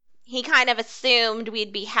home. He kind of assumed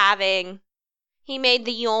we'd be having. He made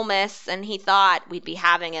the Yulmus, and he thought we'd be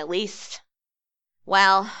having at least,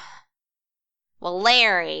 well,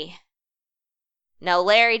 Larry." No,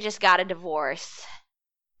 Larry just got a divorce,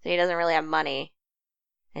 so he doesn't really have money,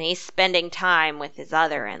 and he's spending time with his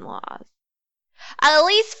other in-laws. At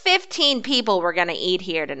least 15 people were going to eat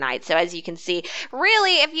here tonight, so as you can see,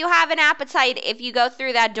 really, if you have an appetite, if you go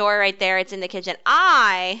through that door right there, it's in the kitchen.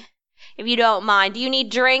 If you don't mind, do you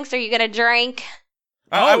need drinks? Are you going to drink?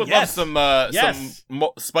 I would love some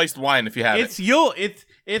spiced wine if you have it.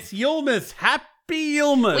 It's Yulmus. Happy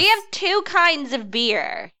Yulmus. We have 2 kinds of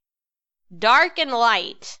beer. Dark and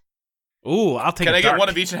light. Ooh, I'll take. Can I dark. get one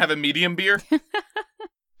of each and have a medium beer?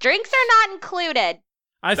 Drinks are not included.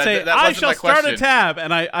 I shall start a tab,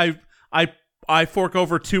 and I fork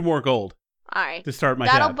over 2 more gold. All right, to start my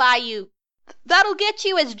that'll tab. buy you. That'll get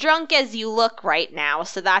you as drunk as you look right now.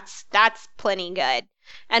 So that's plenty good.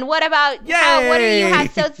 And what about what do you have?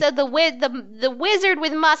 So the wizard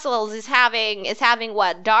with muscles is having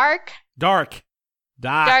what? Dark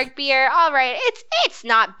beer. All right, it's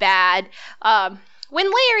not bad.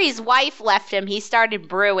 When Larry's wife left him, he started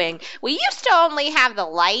brewing. We used to only have the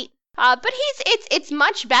light, but it's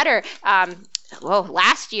much better.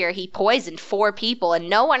 Last year he poisoned 4 people, and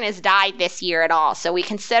no one has died this year at all. So we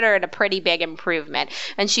consider it a pretty big improvement.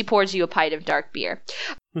 And she pours you a pint of dark beer.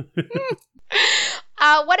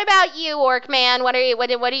 What about you, Orc Man? What are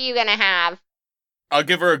you gonna have? I'll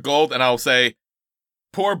give her a gold, and I'll say,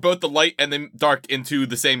 pour both the light and the dark into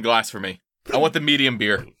the same glass for me. I want the medium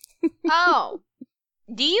beer. Oh.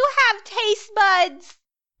 Do you have taste buds?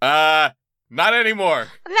 Not anymore.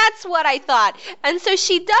 That's what I thought. And so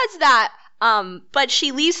she does that, but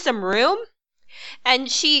she leaves some room,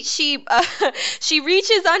 and she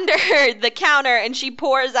reaches under the counter, and she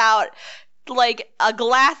pours out, like, a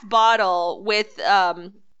glass bottle with,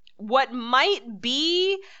 what might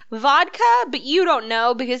be vodka, but you don't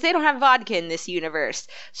know because they don't have vodka in this universe.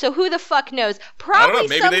 So who the fuck knows?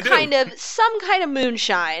 Probably some kind of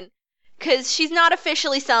moonshine, because she's not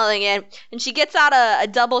officially selling it. And she gets out a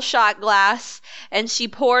double shot glass, and she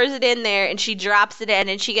pours it in there, and she drops it in,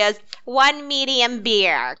 and she goes, 1 medium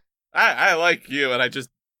beer. I like you, and I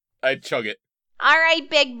chug it. All right,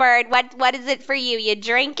 Big Bird, what is it for you? You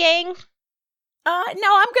drinking?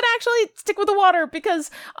 No, I'm gonna actually stick with the water because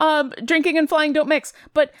drinking and flying don't mix.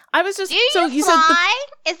 But I was just you fly?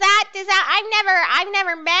 Is that I've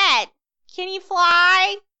never met. Can you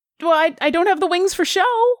fly? Well, I don't have the wings for show.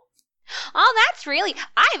 Oh, that's really.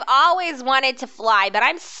 I've always wanted to fly, but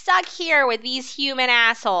I'm stuck here with these human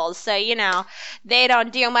assholes. So they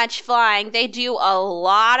don't do much flying. They do a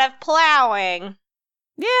lot of plowing.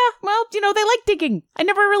 Yeah, well, they like digging. I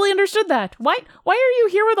never really understood that. Why are you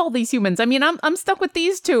here with all these humans? I mean, I'm stuck with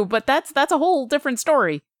these 2, but that's a whole different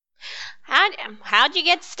story. How'd you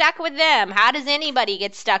get stuck with them? How does anybody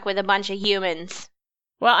get stuck with a bunch of humans?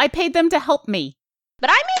 Well, I paid them to help me.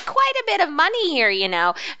 But I make quite a bit of money here,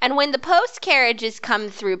 and when the post carriages come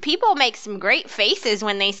through, people make some great faces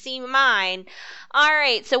when they see mine. All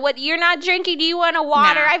right, so what, you're not drinking? Do you want a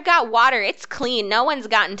water? Nah. I've got water. It's clean. No one's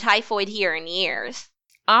gotten typhoid here in years.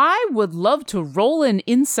 I would love to roll an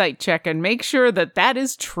insight check and make sure that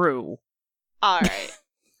is true. All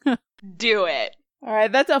right. Do it. All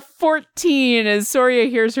right, that's a 14 as Soria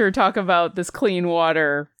hears her talk about this clean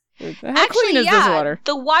water. How clean is this water?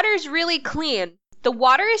 The water's really clean. The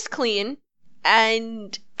water is clean,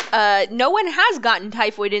 and no one has gotten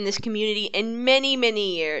typhoid in this community in many,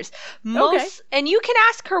 many years. And you can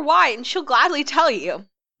ask her why, and she'll gladly tell you.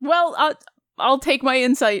 Well, I'll take my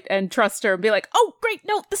insight and trust her and be like, oh, great,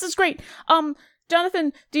 no, this is great.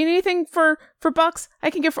 Jonathan, do you need anything for Bucks? I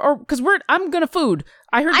can get because I'm gonna food.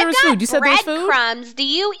 I heard there was food. You said there was food? Crumbs. Do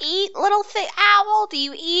you eat, little owl? Do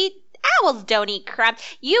you eat? Owls don't eat crumbs.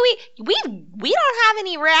 You eat. We don't have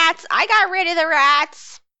any rats. I got rid of the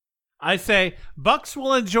rats. I say, Bucks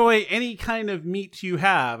will enjoy any kind of meat you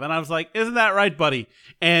have. And I was like, isn't that right, buddy?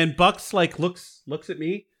 And Bucks like looks at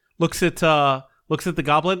me, looks at the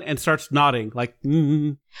goblin and starts nodding like,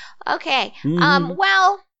 Okay.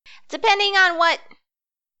 Well, depending on what,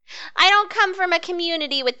 I don't come from a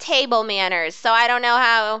community with table manners, so I don't know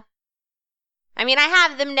how. I mean, I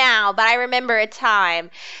have them now, but I remember a time.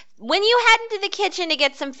 When you head into the kitchen to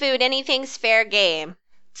get some food, anything's fair game.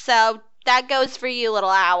 So that goes for you, little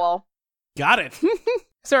owl. Got it.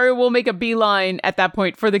 Sorry, we'll make a beeline at that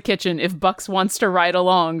point for the kitchen. If Bucks wants to ride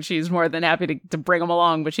along, she's more than happy to bring him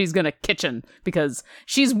along, but she's gonna kitchen because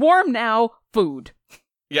she's warm now. Food.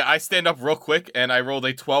 Yeah, I stand up real quick and I rolled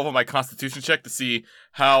a 12 on my Constitution check to see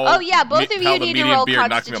how. Oh yeah, both of you need to roll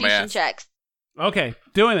Constitution checks. Okay,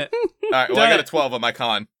 doing it. All right, well, I got a 12 on my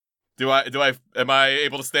con. Am I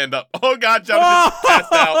able to stand up? Oh God, Jonathan's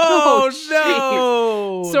passed out.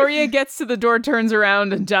 Oh no! Soria gets to the door, turns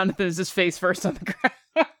around, and Jonathan is just face first on the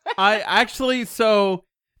ground. I actually, so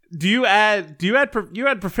do you add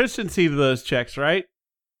proficiency to those checks, right?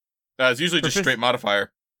 It's usually just straight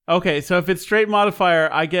modifier. Okay, so if it's straight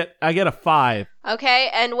modifier, I get a 5. Okay,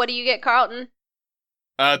 and what do you get, Carlton?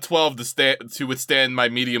 12 to withstand my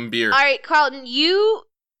medium beer. All right, Carlton, you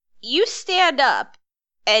stand up.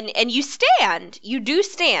 And you stand. You do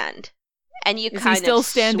stand. And you kind of sway. Is he still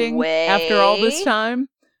standing after all this time?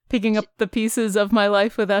 Picking up the pieces of my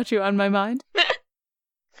life without you on my mind?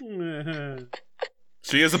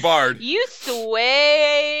 She is a bard. You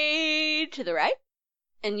sway to the right.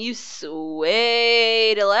 And you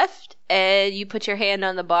sway to left. And you put your hand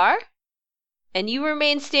on the bar. And you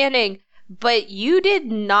remain standing. But you did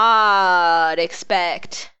not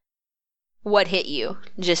expect what hit you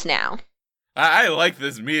just now. I like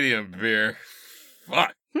this medium beer.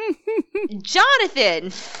 Fuck.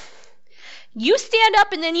 Jonathan, you stand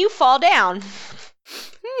up and then you fall down.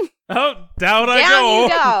 Oh, down I go. Down you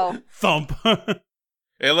go. Thump.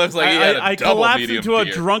 It looks like he had a double collapse medium into a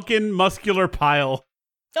beer. drunken, muscular pile.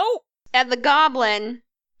 Oh. And the goblin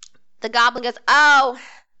goes, oh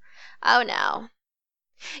no.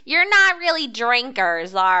 You're not really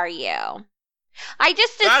drinkers, are you? I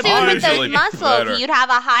just assumed with those muscles you'd have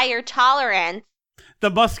a higher tolerance. The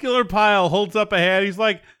muscular pile holds up a hand. He's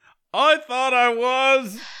like, I thought I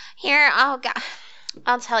was. Here, oh God,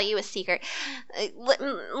 I'll tell you a secret.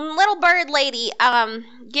 Little bird lady,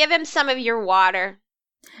 give him some of your water.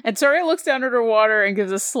 And Soria looks down at her water and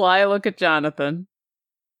gives a sly look at Jonathan.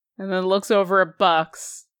 And then looks over at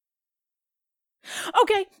Bucks.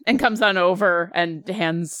 Okay. And comes on over and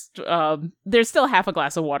hands, there's still half a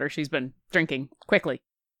glass of water she's been drinking quickly.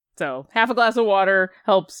 So half a glass of water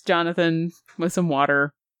helps Jonathan with some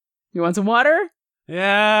water. You want some water?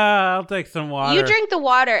 Yeah, I'll take some water. You drink the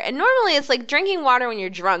water, and normally it's like drinking water when you're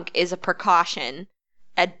drunk is a precaution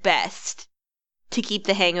at best to keep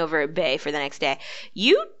the hangover at bay for the next day.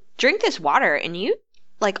 You drink this water and you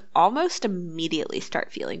like almost immediately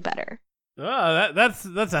start feeling better. Oh, that's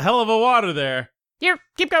a hell of a water there. Here,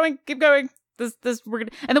 keep going. We're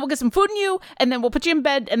gonna, and then we'll get some food in you, and then we'll put you in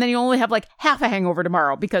bed, and then you only have like half a hangover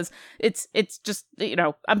tomorrow because it's just, you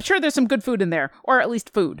know, I'm sure there's some good food in there, or at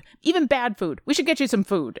least food, even bad food. We should get you some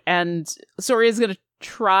food. And Soria's gonna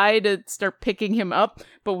try to start picking him up,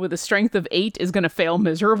 but with a strength of 8 is gonna fail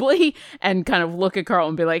miserably, and kind of look at Carl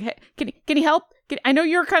and be like, "Hey, can he help? I know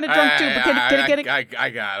you're kind of drunk too, but can he get it?"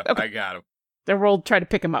 I got him. Okay. I got him. Then we'll try to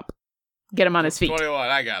pick him up, get him on his feet. 21.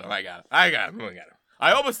 I got him.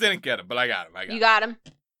 I almost didn't get him, but I got him. You got him?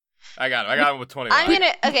 I got him with 21.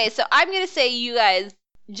 I'm gonna say you guys,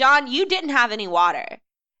 John, you didn't have any water.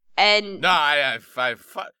 And no, yeah,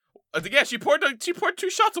 she poured 2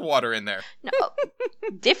 shots of water in there. No.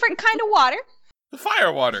 Different kind of water. The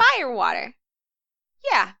fire water.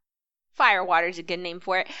 Yeah. Fire water is a good name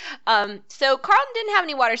for it. So Carlton didn't have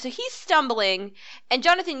any water, so he's stumbling. And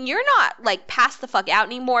Jonathan, you're not like passed the fuck out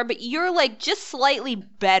anymore, but you're like just slightly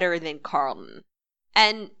better than Carlton.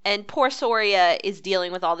 And poor Soria is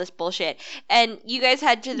dealing with all this bullshit. And you guys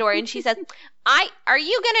head to the door and she says, are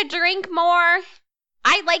you gonna drink more?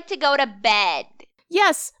 I'd like to go to bed.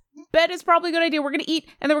 Yes, bed is probably a good idea. We're going to eat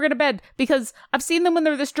and then we're going to bed, because I've seen them when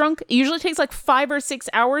they're this drunk. It usually takes like 5 or 6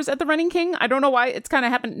 hours at the Running King. I don't know why it's kind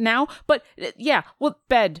of happened now, but yeah, well,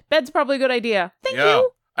 bed's probably a good idea. Thank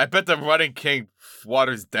you. I bet the Running King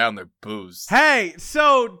waters down their booze. Hey,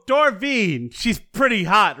 so Dorveen, she's pretty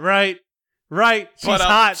hot, right? Right? She's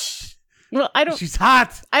hot. Well, She's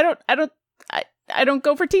hot. I don't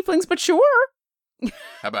go for tieflings, but sure.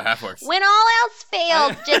 How about half-orcs? When all else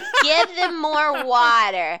fails, just give them more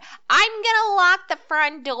water. I'm gonna lock the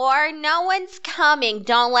front door. No one's coming.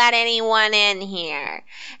 Don't let anyone in here.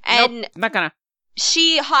 And nope, not gonna.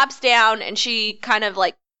 She hops down and she kind of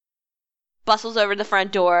like bustles over to the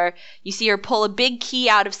front door. You see her pull a big key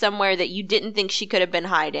out of somewhere that you didn't think she could have been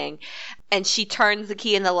hiding. And she turns the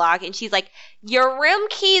key in the lock and she's like, "Your room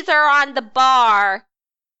keys are on the bar.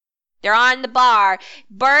 They're on the bar.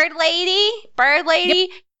 Bird lady.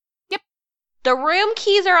 Yep. The room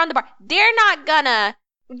keys are on the bar. They're not gonna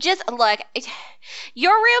just look.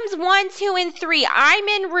 Your room's 1, 2, and 3. I'm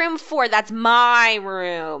in room 4. That's my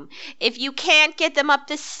room. If you can't get them up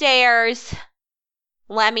the stairs,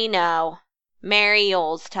 let me know. Mary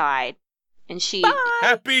Yuletide." And she... Bye.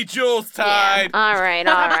 Happy Yuletide! Yeah. All right.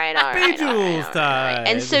 Happy Yuletide.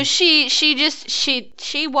 And so she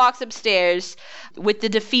walks upstairs with the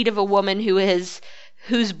defeat of a woman whose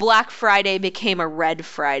Black Friday became a Red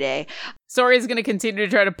Friday. Soria's going to continue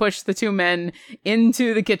to try to push the two men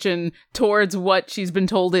into the kitchen towards what she's been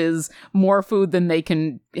told is more food than they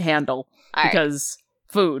can handle. All right. Because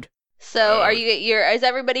food. So is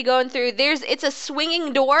everybody going through? It's a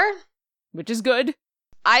swinging door. Which is good.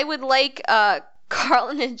 I would like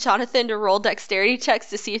Carlton and Jonathan to roll dexterity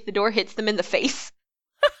checks to see if the door hits them in the face.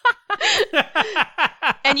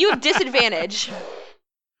 And you have disadvantage.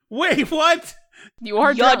 Wait, what?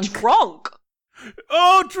 You're drunk.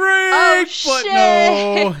 Oh, drink! Oh, but shit.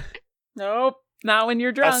 no. Nope. Not when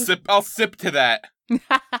you're drunk. I'll sip to that.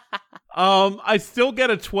 I still get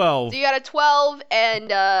a 12. So you got a 12, and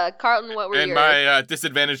Carlton, what were And your... my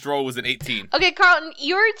disadvantaged roll was an 18. Okay, Carlton,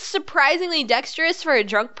 you're surprisingly dexterous for a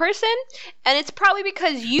drunk person, and it's probably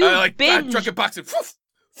because you've been... drunken boxing.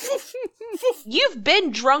 You've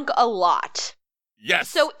been drunk a lot. Yes.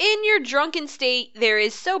 So in your drunken state, there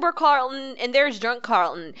is sober Carlton, and there's drunk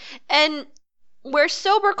Carlton. And where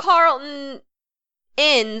sober Carlton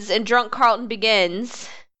ends and drunk Carlton begins...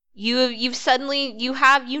 You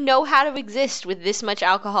know how to exist with this much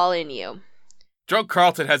alcohol in you. Drunk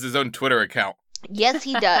Carlton has his own Twitter account. Yes,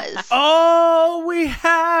 he does. All we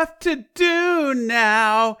have to do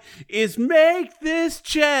now is make this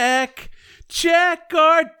check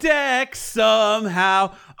our deck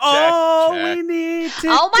somehow. All we need to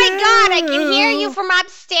Oh my do. God, I can hear you from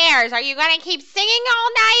upstairs. Are you going to keep singing all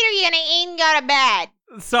night, or are you going to eat and go to bed?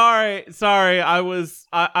 Sorry. I was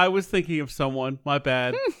thinking of someone. My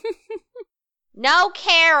bad. No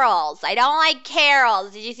carols. I don't like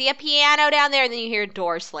carols. Did you see a piano down there? And then you hear a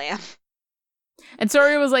door slam. And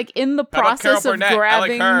Soria was like in the process of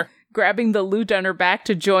grabbing the loot on her back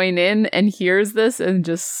to join in, and hears this and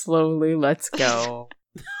just slowly lets go.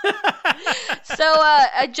 So,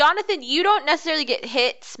 Jonathan, you don't necessarily get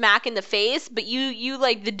hit smack in the face, but you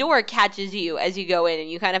like the door catches you as you go in, and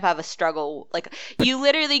you kind of have a struggle. Like you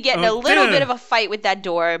literally get in a little bit of a fight with that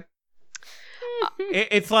door.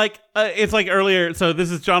 It's like earlier. So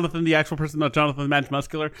this is Jonathan, the actual person, not Jonathan the Match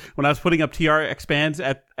Muscular. When I was putting up TR expands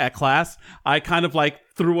at class, I kind of like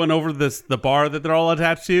threw one over the bar that they're all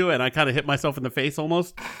attached to, and I kind of hit myself in the face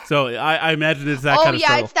almost. So I imagine it's that kind of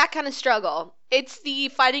struggle. It's that kind of struggle. It's the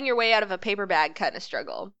fighting your way out of a paper bag kind of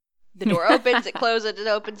struggle. The door opens, it closes, it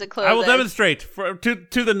opens, it closes. I will demonstrate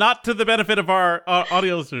to the not to the benefit of our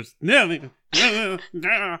audio listeners. And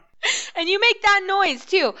you make that noise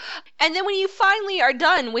too. And then when you finally are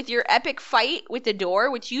done with your epic fight with the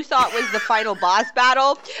door, which you thought was the final boss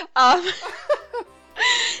battle,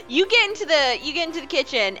 you get into the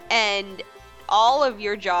kitchen and all of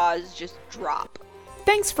your jaws just drop.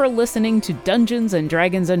 Thanks for listening to Dungeons and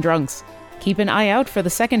Dragons and Drunks. Keep an eye out for the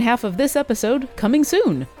second half of this episode coming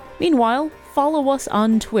soon. Meanwhile, follow us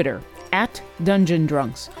on Twitter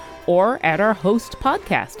 @DungeonDrunks or at our host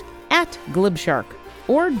podcast @Glibshark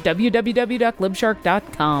or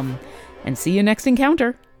www.glibshark.com. And see you next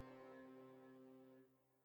encounter.